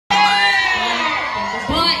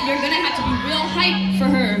hype for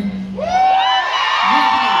her.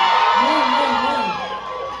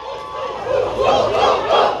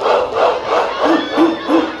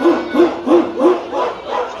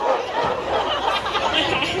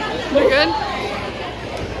 We're good?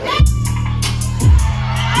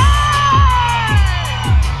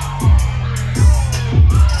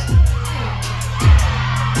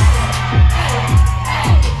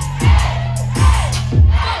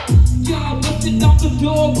 Y'all busting out the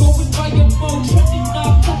door, going by your phone, trending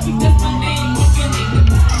up, hoping that's my name.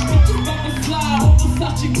 Bitches mama fly, almost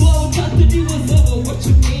out your glow, custody was over. What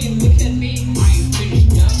you mean? Look at me, I ain't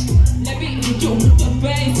finished up. Let me hit you with the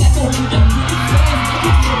bass, like a with a pretty face.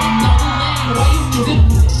 Why you moving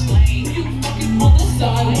the lane? You fucking on the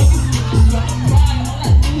side. When you just tryna cry, all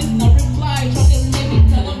I do is not reply. Try to let me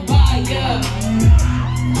tell them bye, yeah.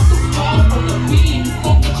 I'm the star from the beat.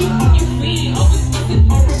 Don't get you on your feet. I'll just listen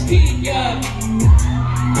on repeat, yeah.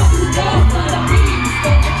 I'm the star from the beat.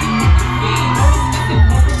 Don't get you on your feet. I'll just listen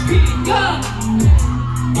on repeat, yeah.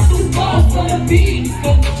 I'm the star from the beat.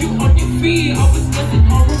 Don't get you on your feet. I'll just listen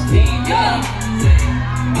on repeat, yeah.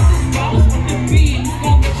 I'm the star from the beat.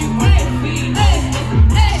 Don't get you on your feet.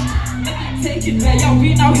 Take it back, y'all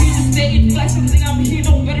been out here just staying flex. Something I'm here,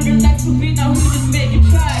 don't better relax. So been out here just making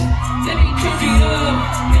tracks. Let me change it up,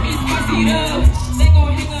 let me spice it up. They gon'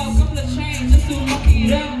 hang up a couple of chains just to lock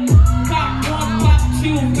it up. Pop one, pop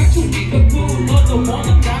two, got you nigga cool. Love the one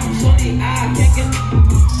that got me on the eye. Can't get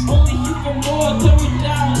only you for more, throw it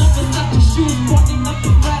down. Love to touch your shoes, pointing up the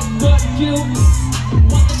flat, but you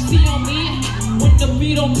want to see on me, want the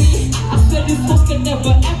beat on me. I said